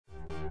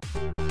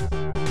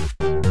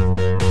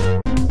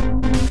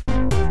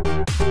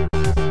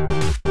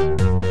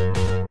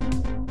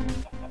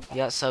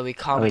Yeah, so we Oh,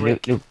 can't wait,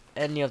 break look,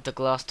 any of the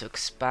glass to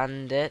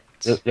expand it.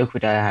 look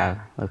what I have.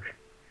 Look.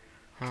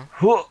 Huh?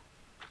 Whoa!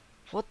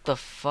 What the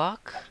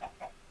fuck?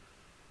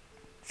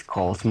 It's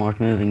called smart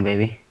moving,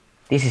 baby.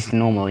 This is the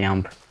normal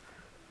jump.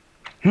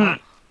 Huh?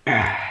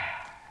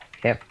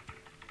 Yep.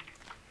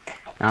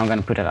 Now I'm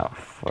gonna put it off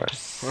for a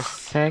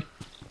sec.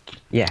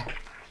 Yeah.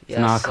 So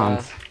now I Yes,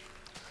 can't.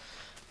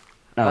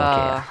 No, okay,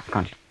 yeah.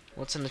 Can't.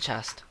 what's in the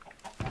chest?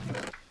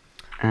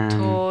 Um.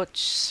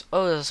 Torch.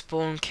 Oh, there's a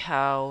spawn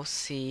cow,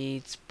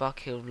 seeds,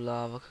 bucket of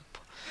lava.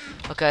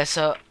 Okay,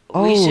 so we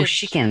Oh, should.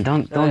 chicken!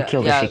 Don't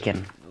kill the Yeah,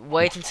 chicken.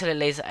 wait until it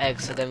lays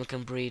eggs so then we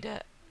can breed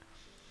it.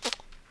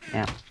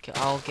 Yeah. Okay,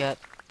 I'll get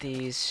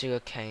these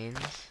sugar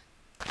canes.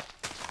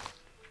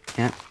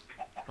 Yeah.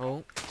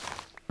 Oh,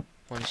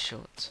 one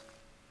shot.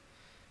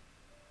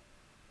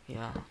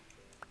 Yeah.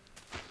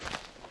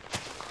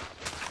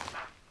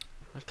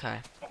 Okay.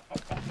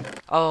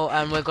 Oh,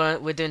 and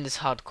we're doing this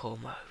hardcore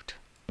mode.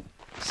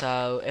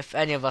 So if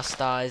any of us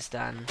dies,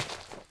 then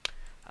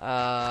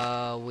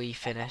we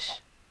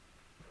finish.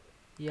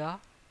 Yeah.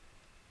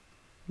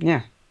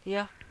 Yeah.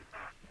 Yeah.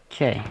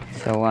 Okay.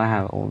 So I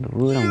have all the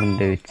wood. I'm gonna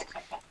do it.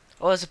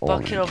 Oh, there's a all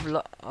bucket in. of.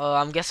 Oh,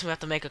 I'm guessing we have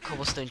to make a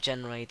cobblestone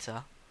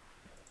generator.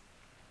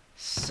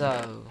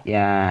 So.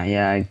 Yeah.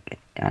 Yeah.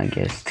 I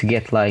guess to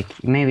get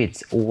like maybe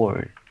it's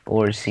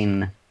ores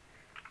in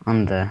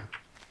under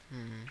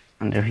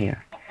under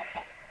here.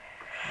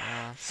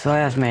 So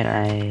I just made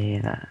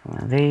one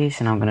of these,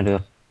 and I'm gonna do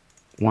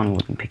one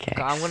wooden pickaxe.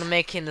 Okay, I'm gonna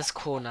make it in this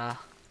corner.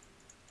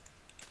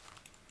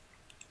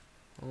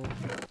 Oh.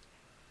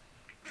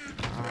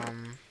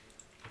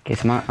 Okay,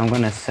 so I'm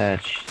gonna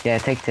search. Yeah,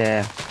 try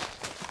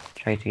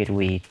to get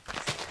wheat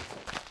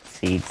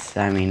seeds.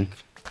 I mean,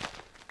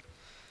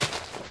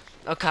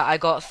 Okay, I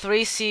got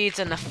 3 seeds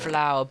and a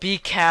flower. Be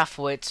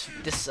careful, it's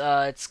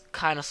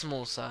kind of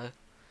small, so.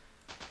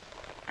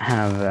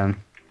 have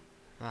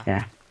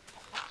yeah,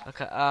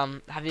 Okay,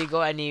 have you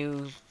got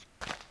any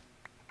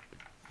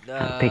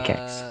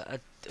pickaxe. a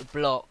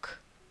block?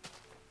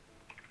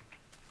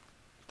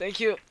 Thank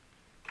you.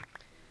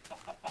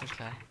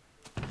 Okay.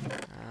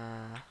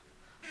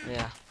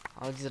 Yeah,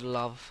 I'll do the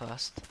lava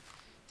first.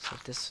 So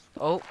this.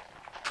 Oh,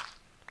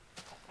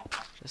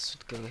 this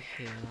would go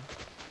here.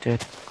 Da,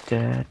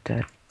 da,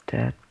 da,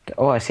 da, da.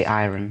 Oh, I see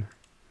iron.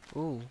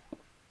 Ooh.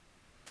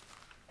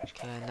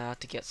 Okay, now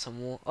to get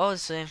some water. Oh,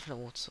 it's an infinite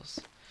water source.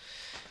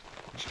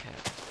 Okay.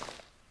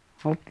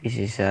 Oh, this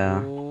is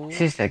Ooh.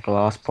 this is a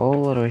glass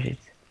bowl, or is it?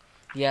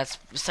 Yeah,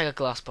 it's like a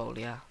glass bowl.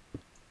 Yeah.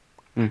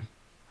 I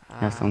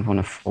just don't want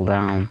to fall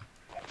down.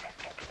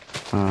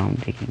 I'm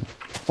digging.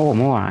 Oh,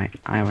 more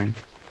iron.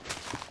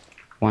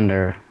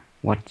 Wonder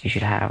what you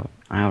should have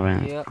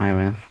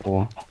iron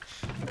for.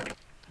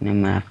 In a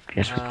map,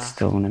 just with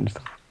stone and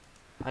stuff.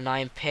 An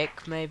iron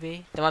pick,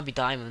 maybe. There might be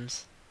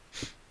diamonds.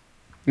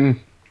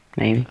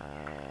 Maybe.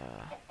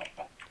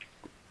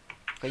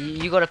 Okay,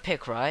 you got a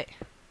pick, right?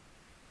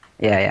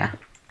 Yeah.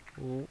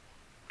 Ooh.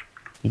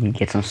 You can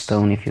get some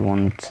stone if you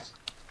want.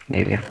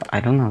 Maybe I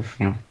don't know. If,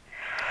 you know.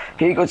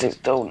 Here you go, some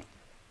stone.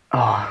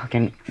 Oh, I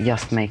can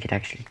just make it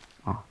actually.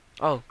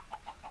 Oh.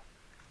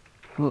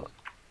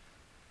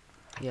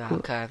 Yeah.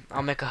 Okay.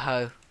 I'll make a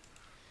hoe.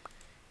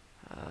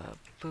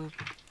 Boop,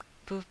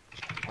 boop.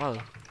 Oh.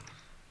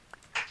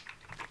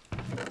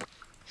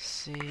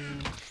 See.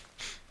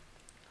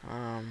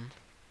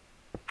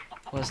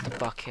 Where's the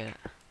bucket?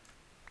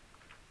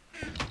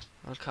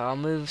 Okay, I'll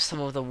move some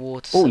of the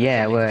water. Oh so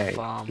yeah, we can make a wait.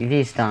 farm.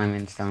 These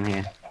diamonds down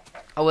here.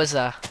 Oh, is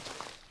there?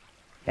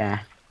 Yeah.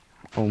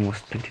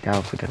 Almost picked it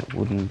out with a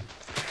wooden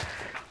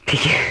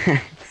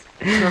pickaxe.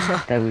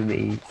 That would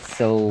be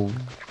so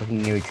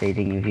fucking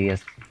irritating if you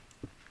just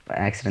by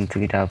accident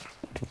took it up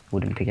with a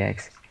wooden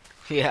pickaxe.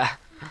 Yeah.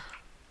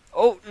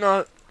 Oh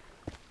no.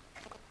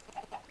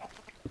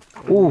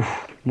 Ooh,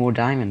 more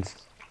diamonds.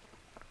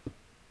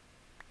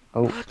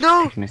 Oh,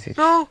 No! text message.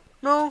 No!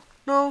 No!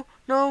 No!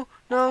 No!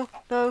 No!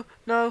 No!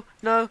 No!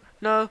 No!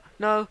 No!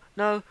 No!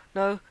 No!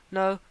 No!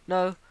 No!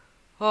 No!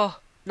 Oh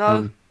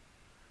no!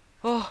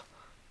 Oh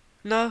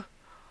no!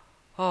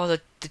 Oh,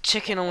 the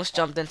chicken almost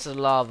jumped into the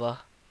lava.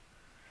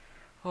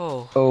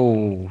 Oh.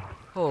 Oh.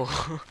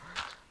 Oh.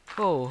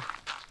 Oh.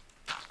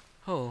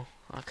 Oh.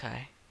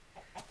 Okay.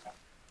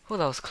 Oh,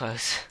 that was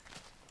close.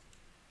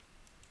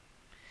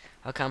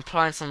 Okay, I'm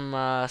planting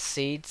some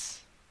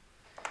seeds.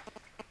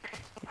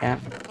 Yeah.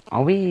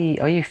 Are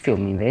you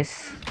filming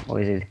this? Or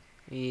is it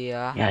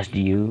Yeah. just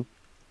you?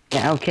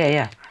 Yeah, okay,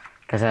 yeah.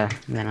 Cause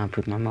then I'll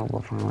put my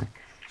mobile phone away.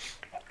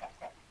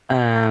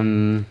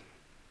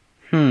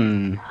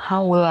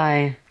 How will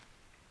I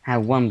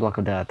have one block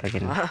of dirt? I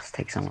can just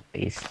take some of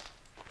these.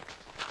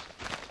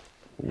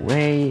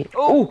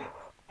 Oh!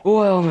 Oh,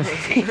 I almost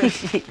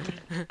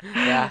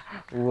Yeah.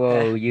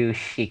 Whoa, you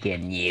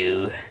chicken,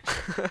 you.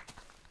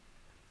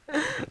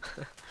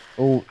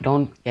 Oh,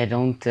 don't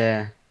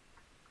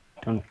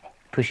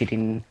push it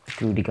in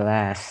through the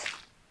glass.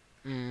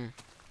 I've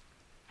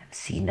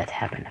seen that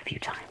happen a few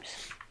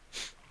times.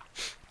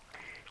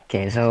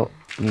 Okay, so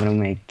I'm gonna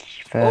make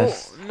Oh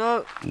first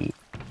no,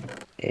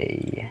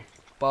 a.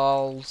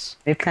 balls.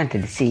 We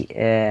planted the seed.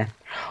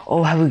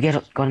 Oh, have we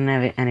gotten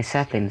any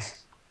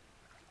saplings?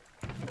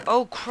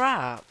 Oh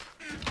crap.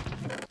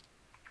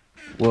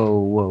 Whoa,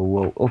 whoa,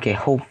 whoa. Okay,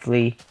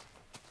 hopefully.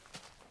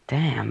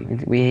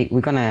 Damn, we're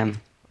gonna.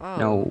 Oh,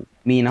 No,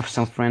 me and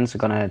some friends are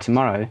gonna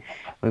tomorrow.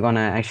 We're gonna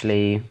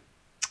actually.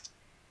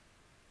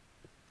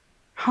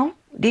 How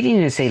did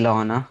you say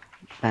Lana?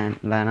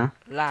 Lana?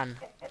 lan.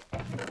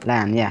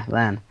 Lan, yeah,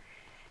 Lan.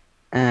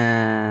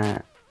 Uh,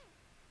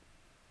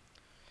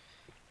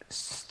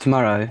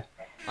 tomorrow.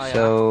 Oh yeah.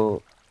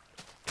 So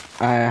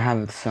I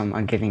have some.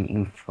 I'm getting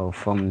info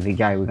from the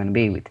guy we're gonna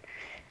be with,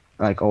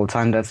 like all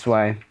time. That's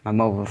why my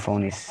mobile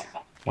phone is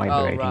Oh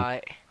vibrating.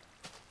 right.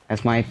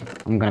 That's my.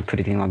 I'm gonna put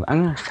it in my.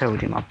 I'm gonna throw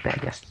it in my bed.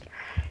 Just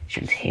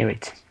shouldn't hear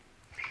it.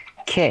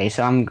 Okay,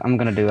 so I'm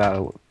gonna do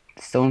a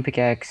stone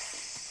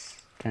pickaxe.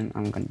 Then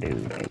I'm gonna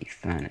do a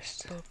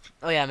furnace.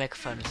 Oh yeah, make a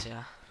furnace.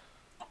 Yeah.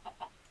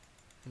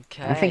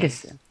 I think Okay.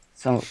 it's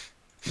so.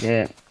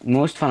 The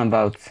most fun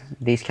about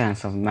these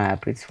kinds of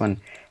map is when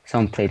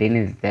someone played in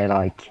it. They're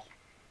like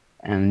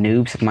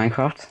noobs at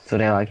Minecraft, so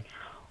they're like,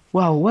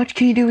 "Wow, what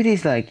can you do with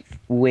this?" Like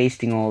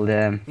wasting all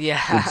the good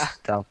Yeah.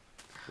 stuff.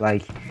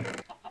 Like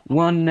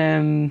one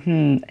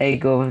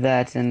egg of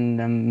that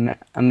and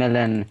a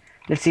melon.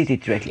 Let's eat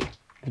it directly.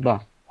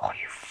 But oh,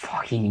 you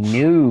fucking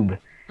noob!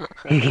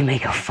 You can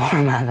make a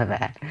farm out of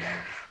that.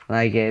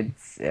 Like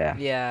it's yeah.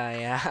 Yeah,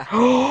 yeah.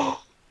 What?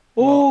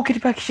 Oh, get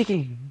it back,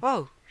 chicken.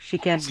 Oh, it's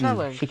Chicken,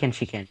 snowing. chicken,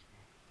 chicken.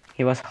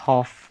 He was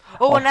Oh,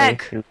 an halfway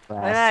egg! through An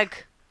class.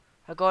 egg!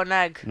 I got an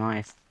egg.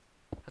 Nice.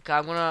 Okay,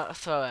 I'm gonna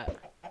throw it.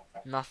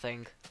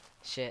 Nothing.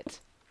 Shit.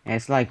 Yeah,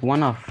 it's like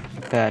 1 of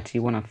 30,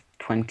 1 of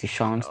 20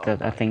 chance Oh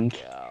that I my think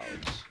god.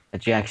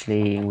 that you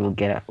actually will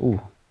get a. Ooh,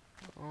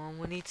 Oh,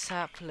 we need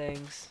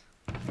saplings.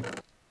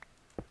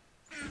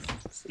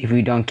 if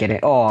we don't get it,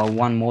 oh,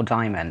 one more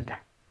diamond.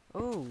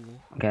 Oh.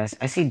 Guys,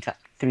 I see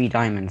 3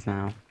 diamonds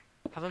now.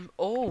 Haven't.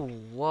 Oh,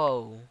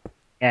 whoa.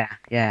 Yeah,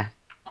 yeah.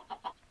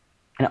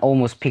 And I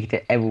almost picked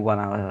it, every one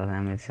out of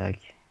them. It's like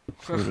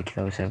really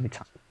close every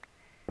time.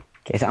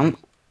 Okay, so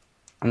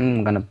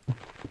I'm gonna.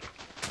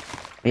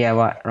 Yeah,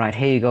 right.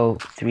 Here you go.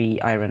 3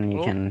 iron. And you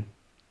Oh. can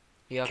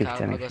Yeah, okay, cook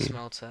them I'll if go you.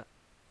 smelt it.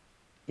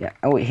 Yeah.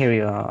 Oh, here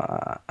you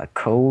are. A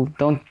coal.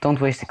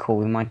 Don't waste the coal.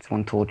 We might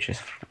want torches.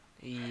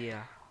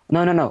 Yeah.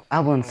 No, no, no.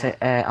 Alvin What? said.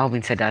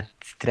 Alvin said that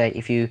today.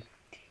 If you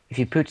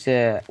put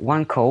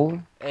 1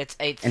 coal It's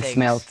 8 and things.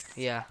 smelt,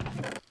 Yeah.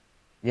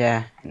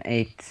 yeah, and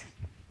 8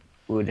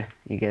 wood,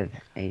 you get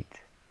 8.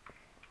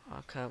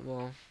 Okay,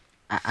 well.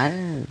 I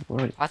don't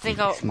worry. I think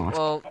I'll. Smart.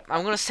 Well,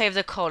 I'm gonna save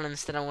the coal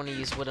instead. I'm gonna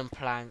use wooden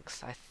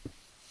planks. I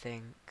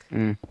think.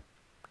 Mm.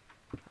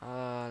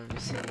 Let me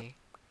see.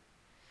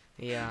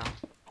 Yeah.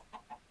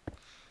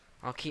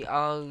 I'll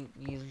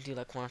do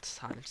like one at a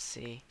time to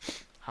see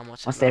how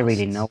much Was it there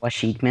really no lasts.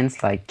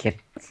 achievements like get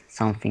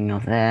something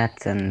of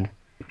that and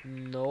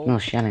Nope. no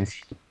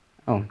challenge?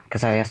 Oh,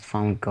 because I just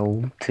found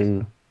gold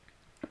too.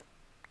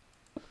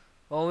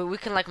 Well, we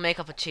can like make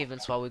up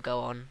achievements while we go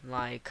on.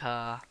 Like,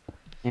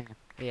 Yeah.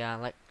 yeah,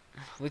 like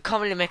we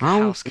can't really make a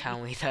Found house,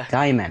 can we? Though,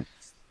 diamond.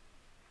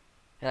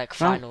 like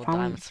Well, final found.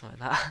 diamonds, something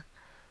like that.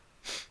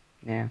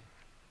 Yeah.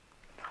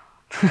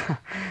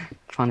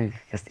 Funny,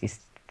 just is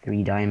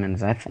 3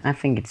 diamonds. I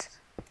think it's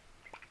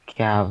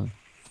yeah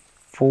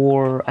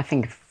 4. I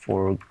think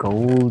 4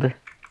 gold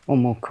or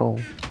more coal.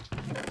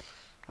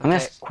 I'm Okay.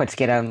 just quite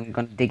scared. I'm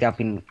gonna dig up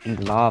in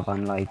the lava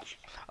and like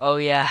Oh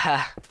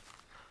yeah.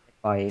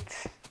 by it,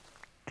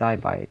 die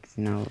by it.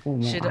 You know. Oh,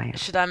 more iron.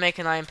 Should I make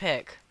an iron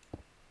pick?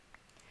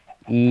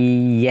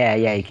 Yeah,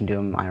 yeah. You can do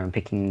an iron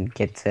picking.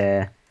 Get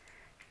the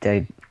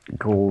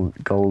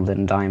gold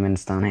and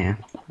diamonds down here.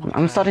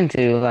 I'm Okay. starting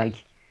to like.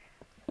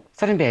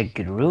 Starting to be a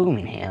good room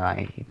in here.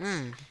 Like it's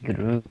Hmm. good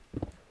room.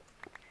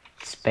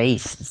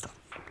 Space and stuff.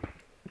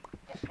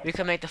 We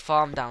can make the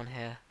farm down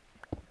here.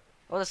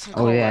 Oh, there's some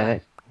Oh coal yeah,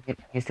 there.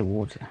 here's the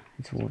water.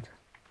 It's water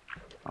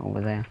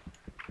over there,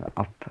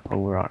 up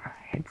over our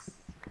heads.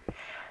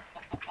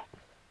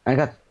 I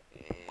got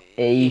Yeah.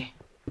 8,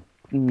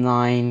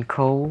 9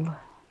 coal.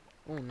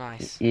 Oh,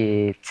 nice.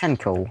 10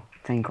 coal.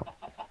 10 coal.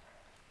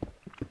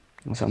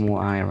 And some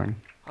more iron.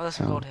 Oh, there's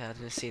some So gold here. I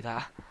didn't see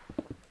that.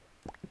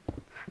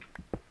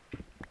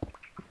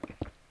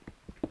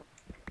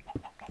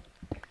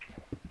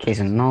 okay,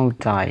 so no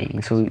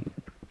dying. So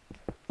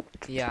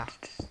Yeah.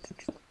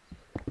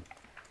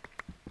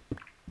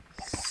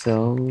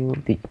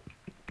 the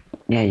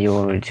yeah you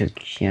already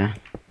took yeah.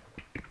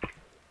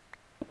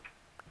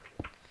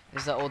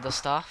 Is that all the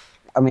stuff?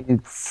 I mean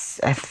it's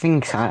I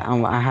think so.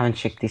 I haven't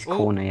checked this Oh.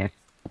 corner yet.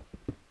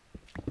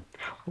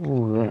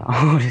 Oh,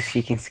 oh, the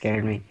chicken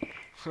scared me.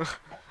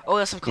 Oh,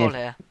 there's some Yeah, coal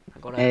here. I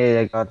got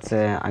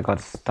it. I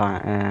got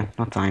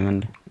not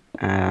diamond,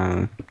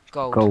 um,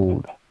 Gold.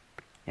 gold.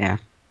 Yeah,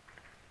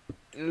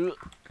 Ugh.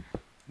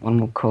 one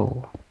more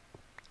coal.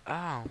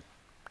 Oh.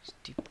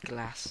 Stupid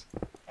glass.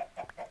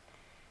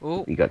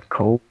 Oh. We got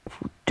coal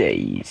for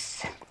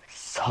days.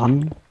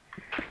 Sun.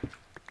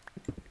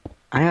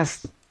 I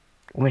just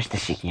Where's the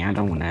chicken? I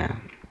don't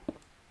wanna.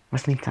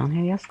 Wasn't he down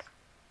here yet?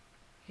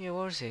 Yeah,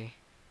 where is he?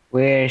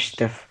 Where's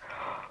the?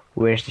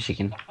 Where's the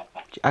chicken?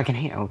 I can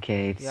hear.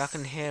 Okay, Yeah, I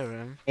can hear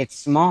him. it's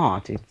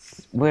smart.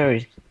 It's where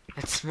is?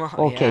 It's smart,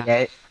 Okay, yeah.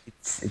 yeah,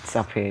 it's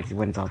up here. It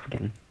went up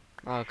again.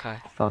 Okay.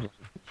 Thought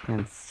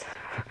it's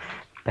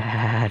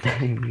bad.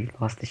 We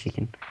lost the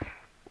chicken.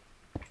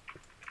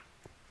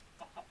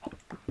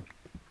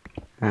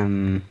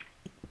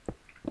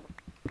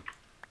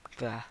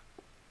 There.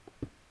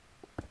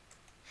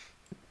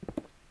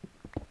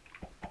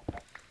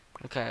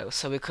 Okay,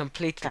 so we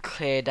completely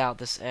cleared out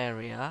this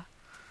area.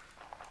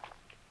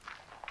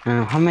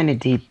 How many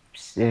deep?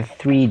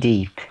 3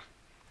 deep,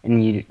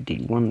 and you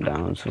did 1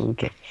 down. So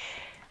okay,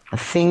 I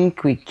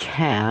think we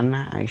can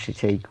actually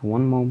take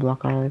 1 more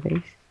block out of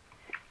these.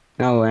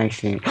 No,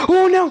 actually.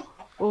 Oh no!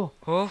 Oh,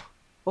 Oh!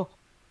 oh!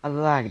 I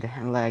lagged.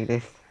 I lagged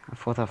it. I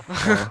thought I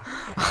fell.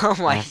 Oh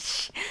my!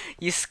 That.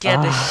 You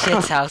scared the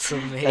shit Ah, out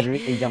of that me.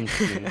 really jumped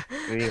me.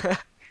 Really.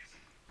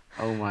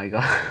 Oh my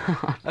god.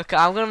 Okay,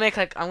 I'm gonna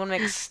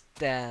make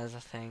stairs, I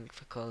think,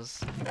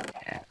 because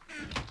Yeah.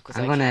 because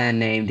I'm I gonna can.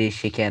 name this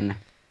chicken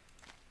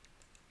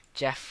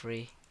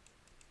Jeffrey.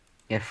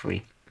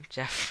 Jeffrey.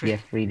 Jeffrey.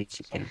 Jeffrey the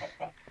chicken.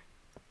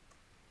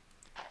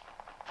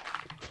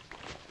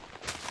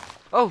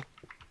 Oh!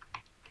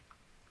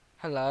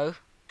 Hello.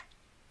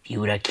 If you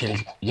would have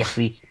killed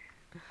Jeffrey,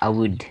 I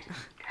would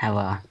have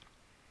a.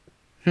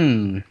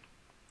 Hmm.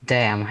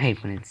 Damn, I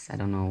hate when it's. I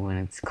don't know when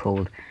it's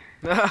cold.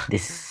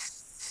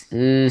 This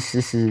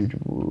is.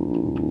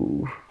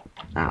 Ooh.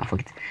 Ah,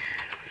 fuck it.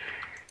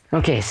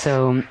 Okay,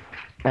 so.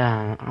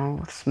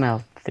 I'll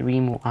smelt 3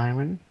 more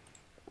iron.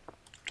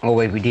 Oh,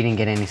 wait, we didn't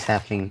get any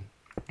sapling,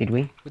 did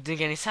we? We didn't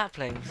get any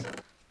saplings.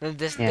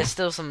 There's Yeah.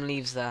 still some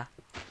leaves there.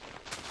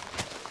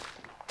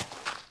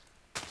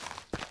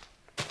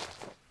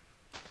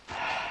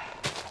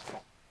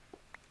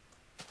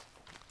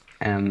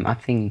 I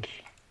think.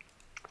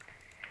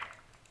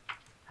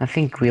 I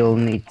think we'll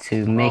need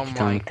to Oh make it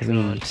my on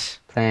 3 god.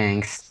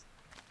 planks.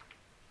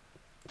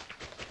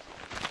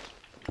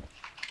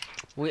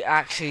 We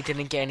actually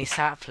didn't get any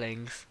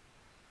saplings.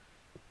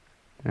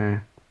 Uh,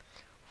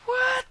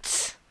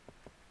 What?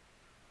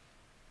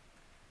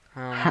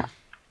 ha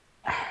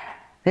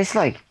It's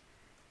like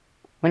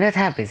when that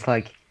happens,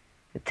 like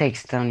it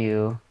takes down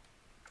your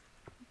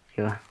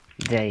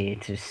day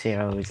to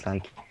 0. It's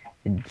like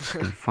the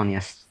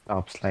funniest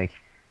stops. Like,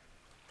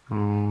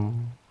 oh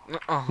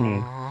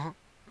no, Oh.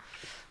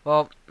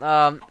 Well,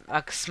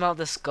 I could smell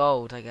this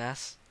gold, I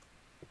guess.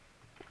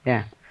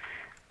 yeah.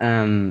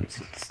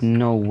 It's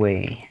no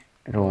way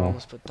at Oh, I all.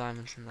 almost put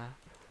diamonds in there.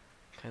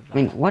 Okay, I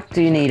mean, there. what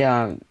do you need?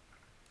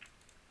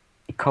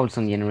 Codes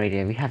on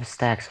generator. We have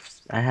stacks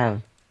of. I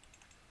have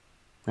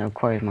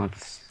quite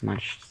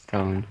much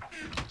stone.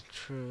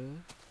 True.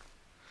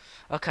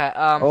 Okay,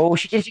 Oh,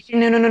 chicken!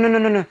 No, no, no, no, no,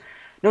 no, no,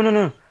 no, no,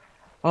 no.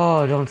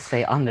 Oh, don't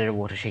stay under the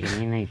water,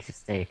 chicken. You need to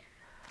stay.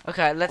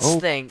 okay, let's Oh,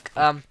 think.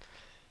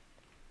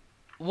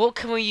 What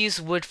can we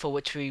use wood for,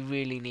 which we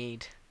really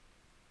need?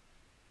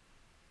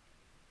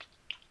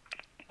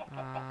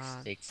 Uh,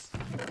 sticks.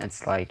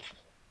 That's like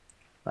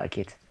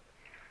it.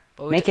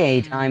 but we Make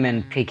a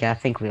diamond pick. I mm,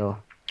 think we'll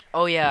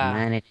oh yeah.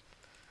 manage.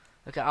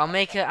 Okay, I'll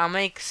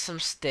make some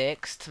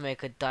sticks to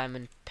make a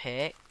diamond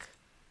pick.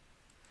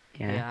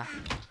 Yeah. Yeah.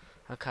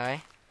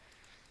 Okay.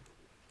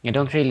 I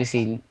don't really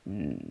see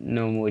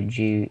no more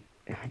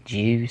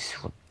juice.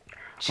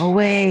 Oh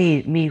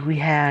wait, we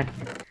had.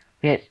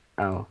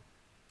 Oh,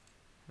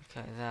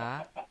 Okay,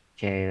 there.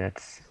 okay.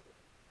 That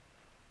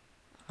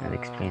Uh,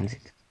 explains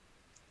it.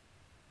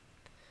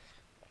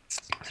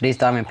 So this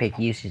diamond pick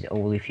uses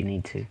all if you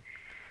need to.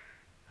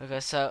 okay,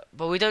 so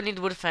but we don't need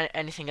wood for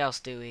anything else,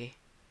 do we?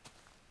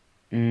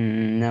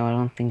 No, I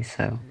don't think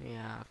so.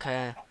 Yeah.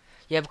 Okay.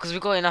 Yeah, because we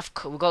got enough.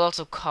 We got lots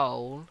of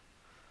coal,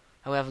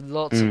 and we have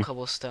lots of Mm,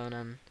 cobblestone,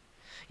 and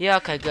yeah.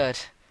 Okay, good.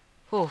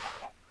 Whew.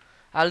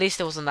 At least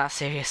it wasn't that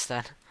serious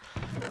then.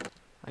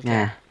 Okay.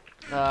 yeah.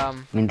 I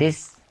mean,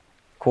 this,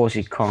 of course,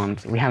 you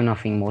can't. We have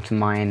nothing more to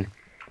mine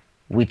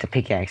with the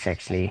pickaxe.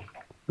 Actually,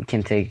 we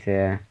can take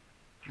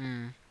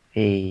Mm.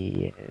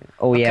 the.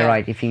 Oh yeah, Okay.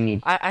 right. If you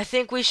need. I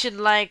think we should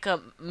like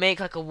make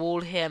like a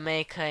wall here,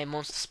 make a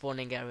monster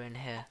spawning area in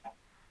here.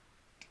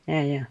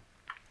 Yeah, yeah.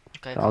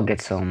 Okay, So I'll cool.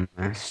 get some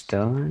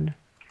stone.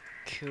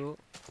 Cool.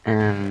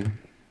 Um,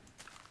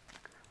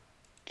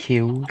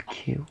 Killed.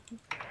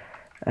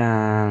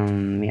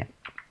 Yeah.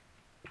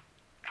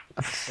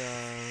 So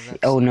let's.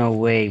 Oh no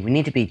way. We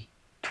need to be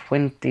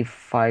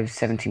 25,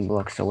 17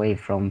 blocks away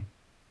from.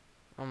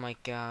 Oh my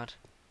god.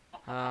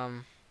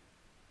 Um.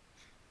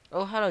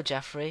 Oh, hello,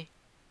 Jeffrey.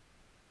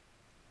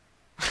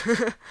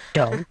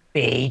 Don't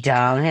be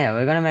down here.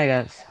 We're gonna make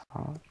us.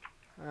 Oh,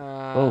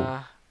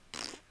 uh.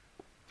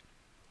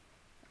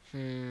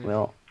 Hmm.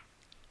 well,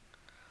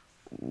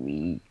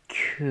 we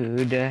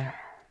could. I'm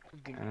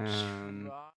gonna Um. try.